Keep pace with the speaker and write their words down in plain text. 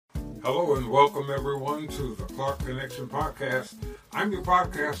Hello and welcome everyone to the Clark Connection Podcast. I'm your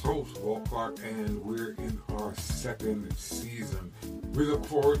podcast host, Walt Clark, and we're in our second season. We look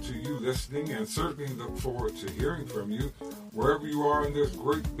forward to you listening and certainly look forward to hearing from you. Wherever you are in this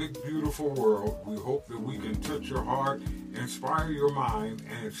great, big, beautiful world, we hope that we can touch your heart, inspire your mind,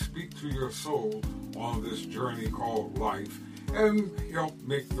 and speak to your soul on this journey called life and help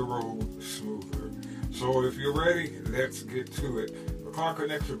make the road smoother. So if you're ready, let's get to it. The Clark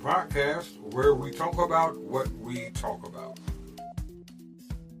Connection Podcast, where we talk about what we talk about.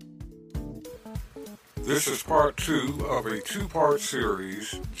 This is part 2 of a 2-part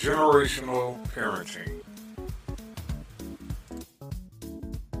series, Generational Parenting.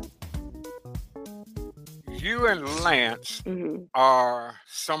 You and Lance are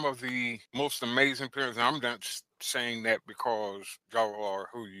some of the most amazing parents. I'm not saying that because y'all are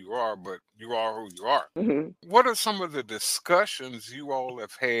who you are, but you are who you are. What are some of the discussions you all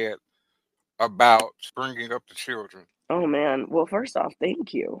have had about bringing up the children? Oh man. Well, first off,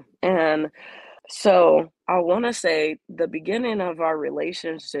 thank you. And so I want to say the beginning of our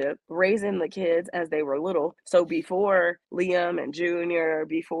relationship, raising the kids as they were little. So before Liam and Junior,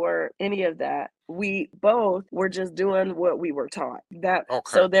 before any of that, we both were just doing what we were taught.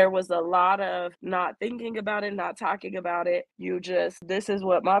 So there was a lot of not thinking about it, not talking about it. This is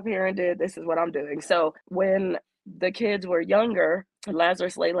what my parent did. This is what I'm doing. So when the kids were younger,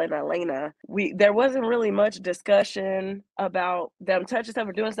 Lazarus, Layla, and Elena, there wasn't really much discussion about them touching stuff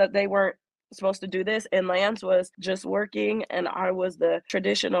or doing stuff. They weren't supposed to do this, and Lance was just working and I was the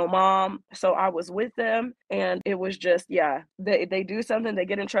traditional mom, so I was with them, and it was just they do something, they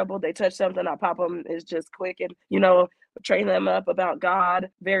get in trouble, they touch something, I pop them. It's just quick, and train them up about God,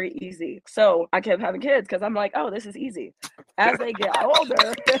 very easy. So I kept having kids because I'm like, oh, this is easy. As they get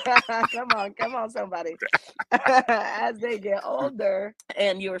older, come on somebody. As they get older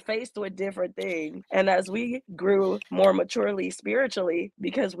and you're faced with different things, and as we grew more maturely spiritually,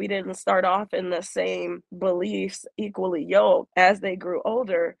 because we didn't start off in the same beliefs equally yoked, as they grew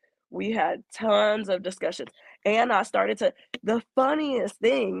older, we had tons of discussions. And the funniest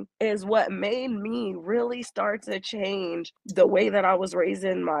thing is what made me really start to change the way that I was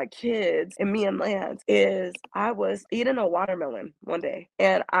raising my kids and me and Lance is I was eating a watermelon one day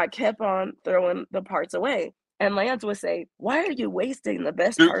and I kept on throwing the parts away. And Lance would say, why are you wasting the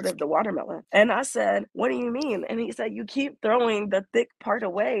best part of the watermelon? And I said, what do you mean? And he said, you keep throwing the thick part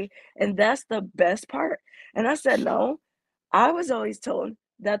away and that's the best part. And I said, no, I was always told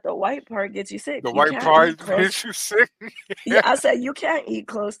that the white part gets you sick. The white part gets you sick? Yeah, I said, you can't eat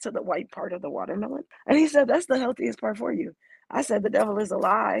close to the white part of the watermelon. And he said, that's the healthiest part for you. I said, the devil is a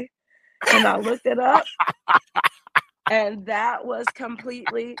lie. And I looked it up. And that was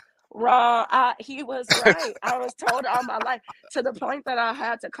completely wrong. He was right. I was told all my life, to the point that I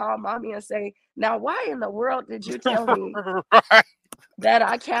had to call mommy and say, now, why in the world did you tell me that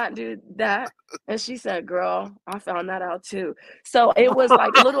I can't do that? And she said, girl, I found that out too. So it was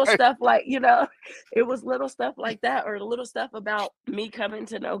like little stuff like, it was little stuff like that, or little stuff about me coming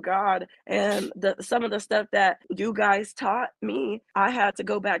to know God, and some of the stuff that you guys taught me, I had to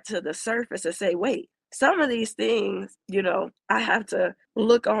go back to the surface and say, wait, some of these things, I have to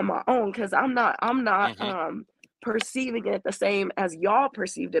look on my own, because I'm not perceiving it the same as y'all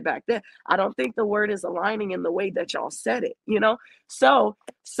perceived it back then. I don't think the word is aligning in the way that y'all said it,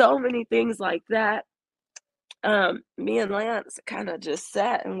 So many things like that. Me and Lance kind of just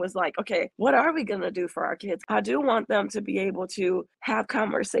sat and was like, okay, what are we going to do for our kids? I do want them to be able to have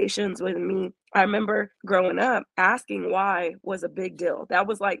conversations with me. I remember growing up, asking why was a big deal. That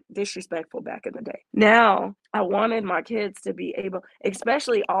was like disrespectful back in the day. Now, I wanted my kids to be able,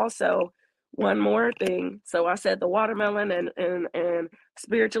 especially also one more thing. So I said the watermelon and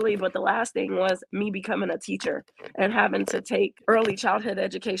spiritually, but the last thing was me becoming a teacher and having to take early childhood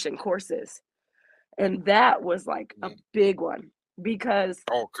education courses. And that was like a big one, because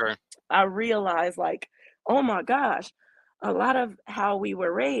I realized, like, oh my gosh, a lot of how we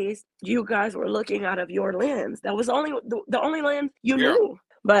were raised, you guys were looking out of your lens. That was only the only lens you knew.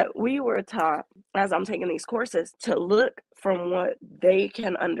 But we were taught, as I'm taking these courses, to look from what they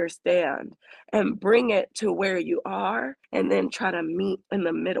can understand and bring it to where you are, and then try to meet in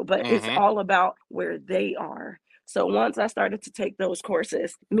the middle. But it's all about where they are. So once I started to take those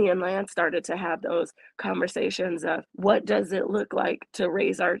courses, me and Lance started to have those conversations of what does it look like to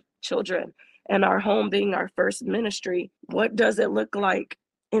raise our children, and our home being our first ministry. What does it look like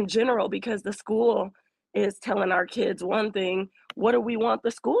in general? Because the school is telling our kids one thing. What do we want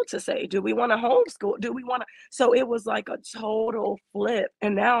the school to say? Do we want to homeschool? So it was like a total flip.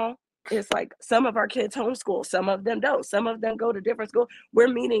 And now it's like some of our kids homeschool, some of them don't, some of them go to different schools. We're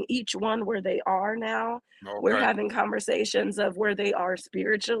meeting each one where they are now. We're Okay. having conversations of where they are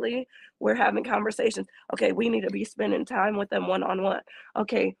spiritually. We're having conversations. Okay, we need to be spending time with them one on one.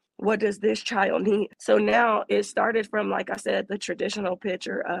 Okay, what does this child need? So now it started from, like I said, the traditional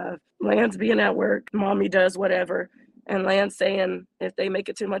picture of Lance being at work, mommy does whatever, and Lance saying if they make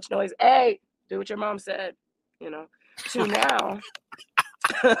it too much noise, hey, do what your mom said, you know, to now,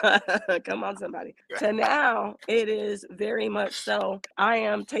 come on, somebody. To now, it is very much so. I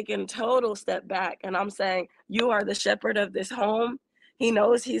am taking total step back and I'm saying, you are the shepherd of this home. He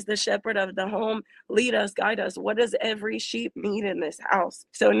knows he's the shepherd of the home. Lead us, guide us. What does every sheep need in this house?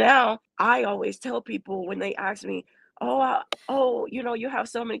 So now I always tell people when they ask me, oh, you have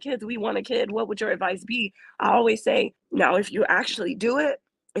so many kids. We want a kid. What would your advice be? I always say, now, if you actually do it,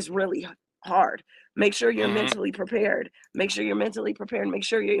 it's really hard. Make sure you're Hmm. mentally prepared. Make sure you're mentally prepared. Make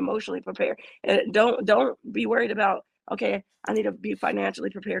sure you're emotionally prepared. And don't be worried about, okay, I need to be financially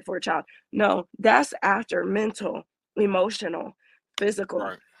prepared for a child. No, that's after mental, emotional, physical.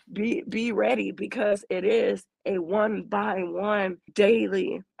 Right. Be ready, because it is a one by one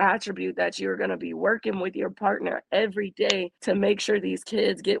daily attribute that you're going to be working with your partner every day to make sure these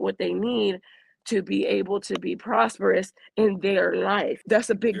kids get what they need to be able to be prosperous in their life.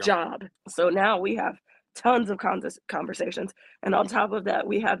 That's a big Yeah. job. So now we have tons of conversations. And on top of that,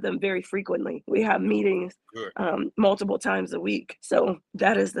 we have them very frequently. We have meetings Good. multiple times a week. So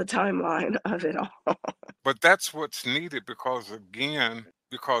that is the timeline of it all. But that's what's needed because again,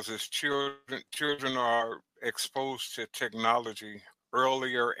 because as children are exposed to technology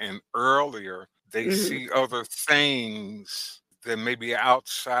earlier and earlier, they Hmm. see other things that may be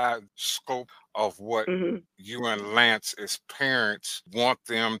outside scope of what Hmm. you and Lance as parents want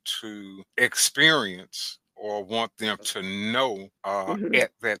them to experience or want them to know Hmm.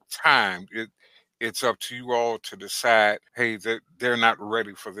 at that time. It's up to you all to decide, hey, that they're not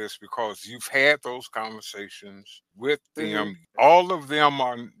ready for this because you've had those conversations with Hmm. them. All of them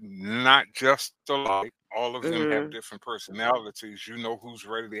are not just alike. All of them have Hmm. different personalities. You know who's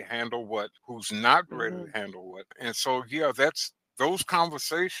ready to handle what, who's not ready Hmm. to handle what. And so, yeah, that's those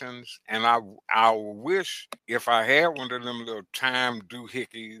conversations. And I wish if I had one of them little time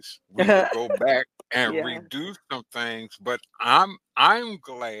doohickeys, we could go back and Yeah. redo some things. But I'm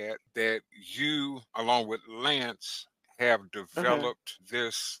glad that you, along with Lance, have Uh-huh. developed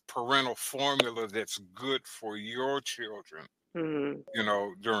this parental formula that's good for your children. Hmm.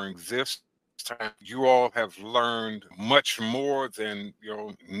 During this time, you all have learned much more than,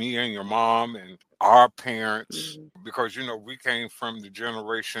 me and your mom and our parents, Hmm. because, we came from the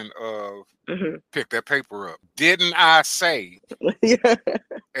generation of Hmm. pick that paper up. Didn't I say? Yeah.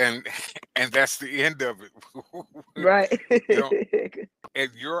 And and that's the end of it. Right. you know,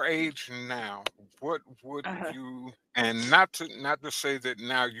 at your age now, what would Uh-huh. you, and not to say that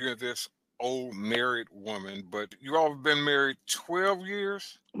now you're this old married woman, but you all have been married 12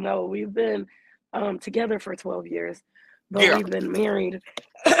 years? No, we've been together for 12 years, but Yeah. we've been married.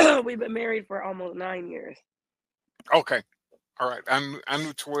 We've been married for almost 9 years. Okay. All right. I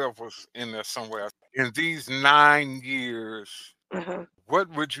knew 12 was in there somewhere. In these 9 years, Uh-huh. what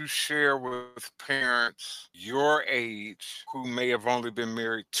would you share with parents your age who may have only been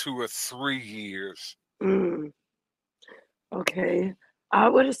married 2 or 3 years? Mm, okay. I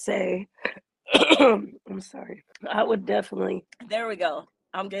would say, I'm sorry. I would definitely, there we go.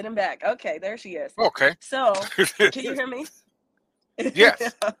 I'm getting back. Okay, there she is. Okay. So, can you hear me?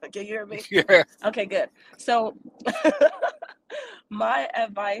 Yes. Can you hear me? Yes. Okay, good. So, my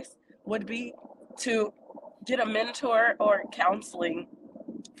advice would be to get a mentor or counseling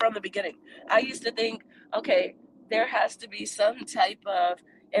from the beginning. I used to think, okay, there has to be some type of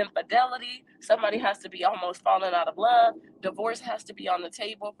infidelity. Somebody has to be almost falling out of love. Divorce has to be on the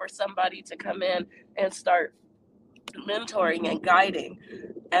table for somebody to come in and start mentoring and guiding.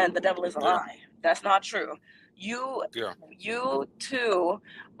 And the devil is a Yeah. lie. That's not true. You, Yeah. you two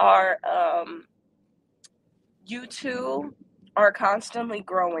are, you two are constantly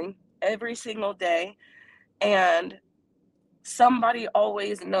growing every single day, and somebody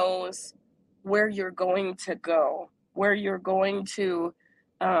always knows where you're going to go, where you're going to,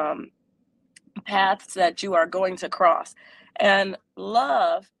 um, paths that you are going to cross. And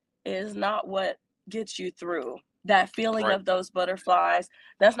love is not what gets you through. That feeling Right. of those butterflies,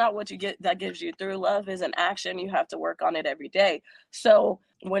 that's not what you get that gives you through. Love is an action. You have to work on it every day. So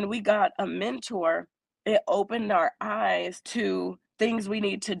when we got a mentor, it opened our eyes to things we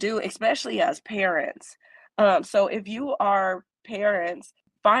need to do, especially as parents. So if you are parents,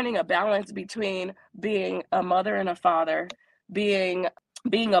 finding a balance between being a mother and a father, being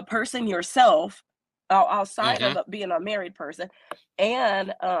being a person yourself outside Mm-hmm. of being a married person,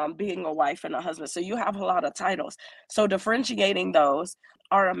 and being a wife and a husband. So you have a lot of titles. So differentiating those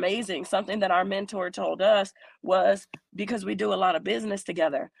are amazing. Something that our mentor told us was, because we do a lot of business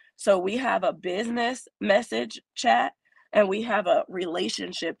together. So we have a business message chat and we have a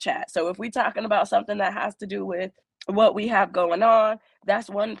relationship chat. So if we're talking about something that has to do with what we have going on, that's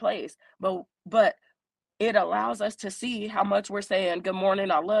one place. But it allows us to see how much we're saying good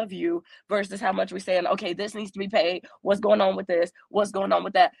morning, I love you, versus how much we're saying, okay, this needs to be paid, what's going on with this, what's going on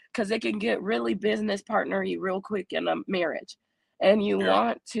with that, because it can get really business partnery real quick in a marriage. And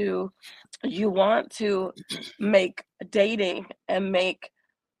Yeah. you want to make dating and make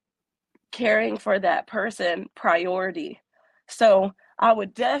caring for that person priority. So I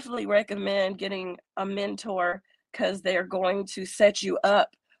would definitely recommend getting a mentor, because they're going to set you up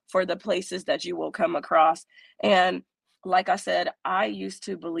for the places that you will come across. And like I said, I used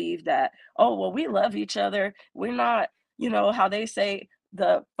to believe that, oh, well, we love each other. We're not, how they say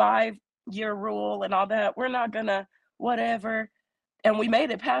the 5-year rule and all that. We're not gonna whatever. And we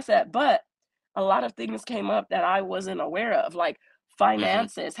made it past that. But a lot of things came up that I wasn't aware of, like Mm-hmm.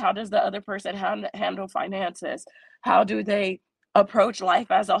 finances. How does the other person handle finances? How do they approach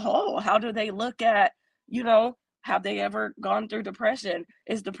life as a whole? How do they look at, have they ever gone through depression?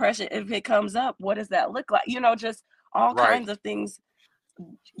 Is depression, if it comes up, what does that look like? Just all Right. kinds of things.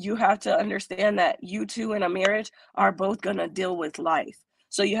 You have to understand that you two in a marriage are both going to deal with life.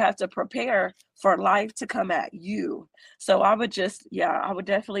 So you have to prepare for life to come at you. So I would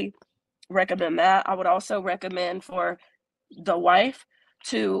definitely recommend that. I would also recommend for the wife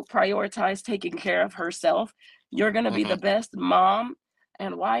to prioritize taking care of herself. You're going to be Mm-hmm. the best mom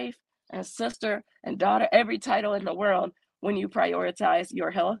and wife and sister and daughter, every title in the world, when you prioritize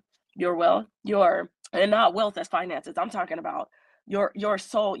your health, your wealth, and not wealth as finances. I'm talking about your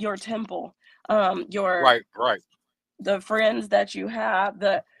soul, your temple, your Right. Right. the friends that you have.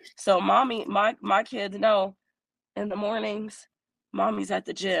 So mommy, my kids know in the mornings, mommy's at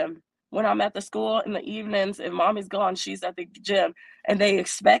the gym. When I'm at the school in the evenings, if mommy's gone, she's at the gym. And they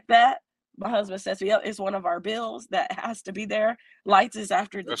expect that. My husband says, "Yep, it's one of our bills that has to be there. Lights is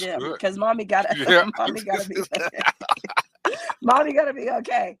after the That's gym, good. because mommy gotta Yeah. mommy gotta be okay. Mommy gotta be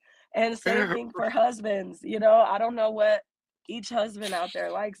okay." And same thing for husbands. I don't know what each husband out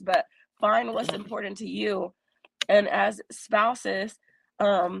there likes, but find what's important to you. And as spouses,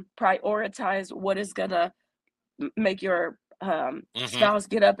 prioritize what is gonna make your Mm-hmm. spouse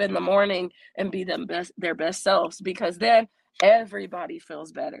get up in the morning and be their best selves, because then everybody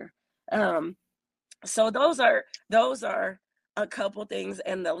feels better. um, so those are a couple things.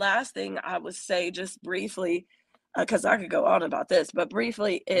 And the last thing I would say, just briefly, because I could go on about this, but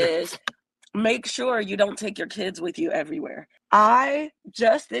briefly, is make sure you don't take your kids with you everywhere. I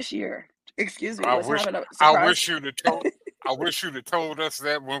just this year, excuse me, I was wish. having a I surprise. wish you'd have told. I wish you'd have told us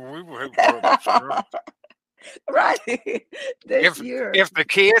that when we were. Sure. Right. This If year. if the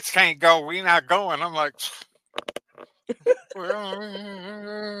kids can't go, we not going. I'm like,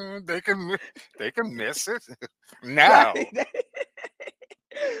 well, they can miss it. Right. No.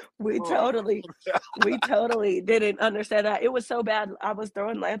 we Oh. totally we totally didn't understand that. It was so bad. I was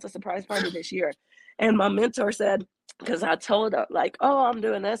throwing Lance a surprise party this year, and my mentor said, because I told her, like, oh, I'm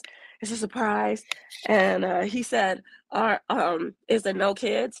doing this, it's a surprise. And he said, is there no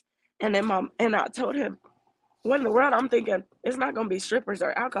kids? And then I told him, what in the world? I'm thinking it's not going to be strippers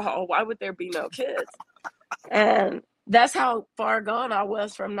or alcohol. Why would there be no kids? And that's how far gone I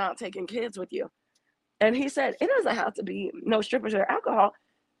was from not taking kids with you. And he said, it doesn't have to be no strippers or alcohol.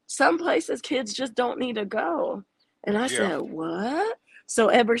 Some places kids just don't need to go. And I Yeah. said, what? So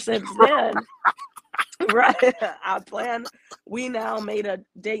ever since then, right, we now made a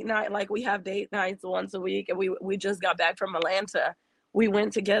date night. Like, we have date nights once a week. And we just got back from Atlanta. We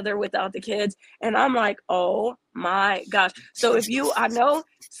went together without the kids. And I'm like, oh my gosh. So I know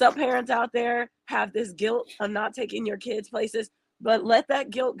some parents out there have this guilt of not taking your kids places, but let that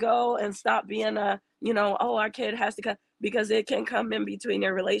guilt go and stop being oh, our kid has to come, because it can come in between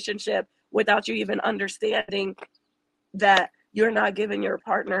your relationship without you even understanding that you're not giving your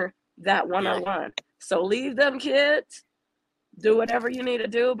partner that Yeah. one-on-one. So leave them kids, do whatever you need to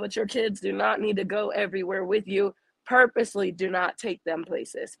do, but your kids do not need to go everywhere with you. Purposely do not take them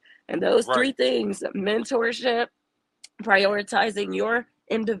places. And those Right. three things: mentorship, prioritizing your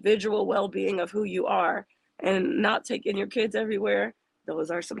individual well-being of who you are, and not taking your kids everywhere. Those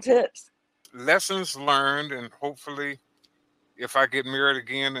are some tips. Lessons learned, and hopefully, if I get married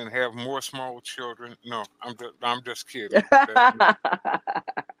again and have more small children, no, I'm just kidding.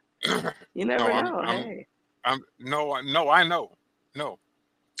 You No, never I'm know. I'm Hey. I'm no, no, I know. No.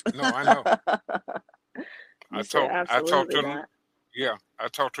 No, I know. You said I talk absolutely to not. yeah, I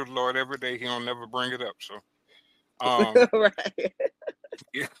talk to the Lord every day. He don't never bring it up. So um Right.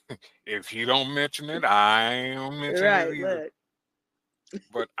 if he don't mention it, I don't mention it Right. either. Look.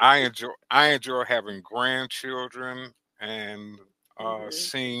 But I enjoy having grandchildren and Hmm.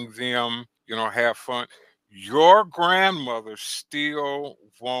 seeing them, have fun. Your grandmother still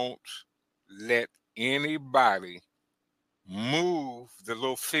won't let anybody move the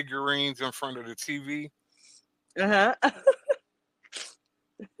little figurines in front of the TV Uh huh.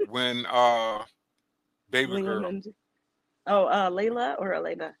 when baby Liam girl and Layla or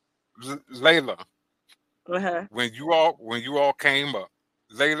Elena? Layla, Uh huh. when you all came up,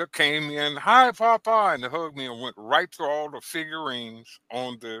 Layla came in, hi Papa, and hugged me and went right to all the figurines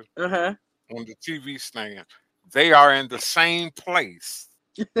Uh huh. on the TV stand. They are in the same place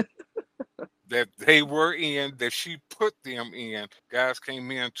that they were in, that she put them in. Guys came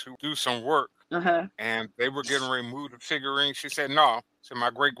in to do some work Uh huh. and they were getting ready to move the figurines. She said, no. So my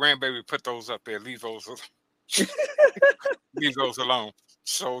great grandbaby put those up there. Leave those alone.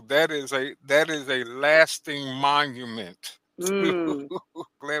 So that is a lasting monument. Mm.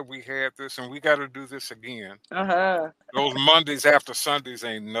 Glad we had this, and we got to do this again. Uh huh. Those Mondays after Sundays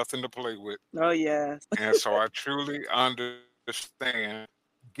ain't nothing to play with. Oh yes. And so I truly understand.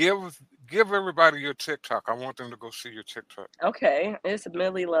 Give everybody your TikTok. I want them to go see your TikTok. Okay. It's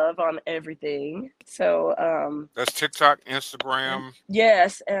Millie Love on everything. So That's TikTok, Instagram.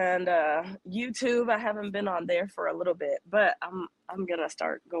 yes, and YouTube. I haven't been on there for a little bit, but I'm gonna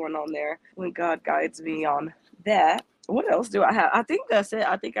start going on there when God guides me on that. What else do I have? I think that's it.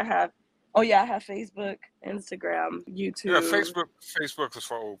 I think I have. Oh yeah, I have Facebook, Instagram, Yeah, YouTube. Facebook is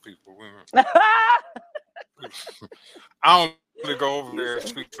for old people. I only go over You there and said.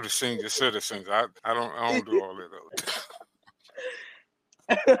 speak for the senior citizens. I don't do all that.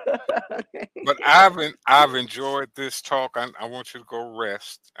 Okay. But I've enjoyed this talk. I want you to go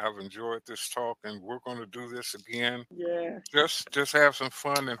rest. I've enjoyed this talk, and we're going to do this again. Yeah. Just have some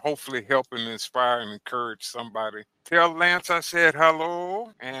fun and hopefully help and inspire and encourage somebody. Tell Lance I said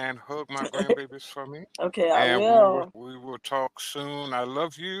hello and hug my grandbabies for me. Okay, I And will. we will talk soon. I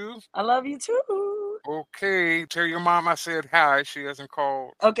love you. I love you too. Okay. Tell your mom I said hi. She hasn't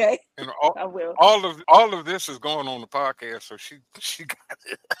called. Okay, And I will. all of this is going on the podcast, so she got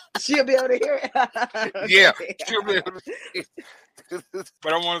it. She'll be able to hear it. Yeah, Okay. she'll be able to.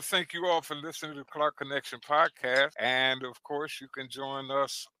 But I want to thank you all for listening to the Clark Connection podcast. And of course, you can join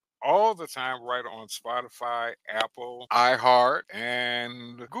us all the time right on Spotify, Apple, iHeart,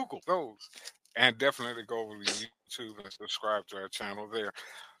 and Google. Those. And definitely go over to YouTube and subscribe to our channel there.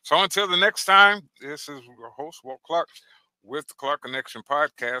 So until the next time, this is your host, Walt Clark, with the Clark Connection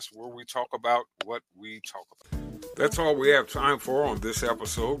podcast, where we talk about what we talk about. That's all we have time for on this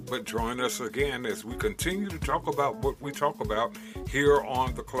episode, but join us again as we continue to talk about what we talk about here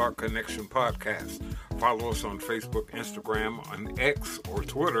on the Clark Connection podcast. Follow us on Facebook, Instagram, on X or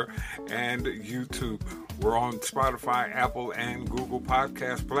Twitter, and YouTube. We're on Spotify, Apple, and Google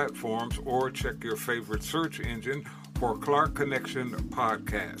podcast platforms, or check your favorite search engine for Clark Connection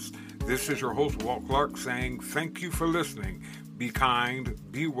podcast. This is your host, Walt Clark, saying thank you for listening. Be kind,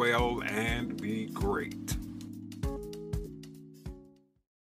 be well, and be great.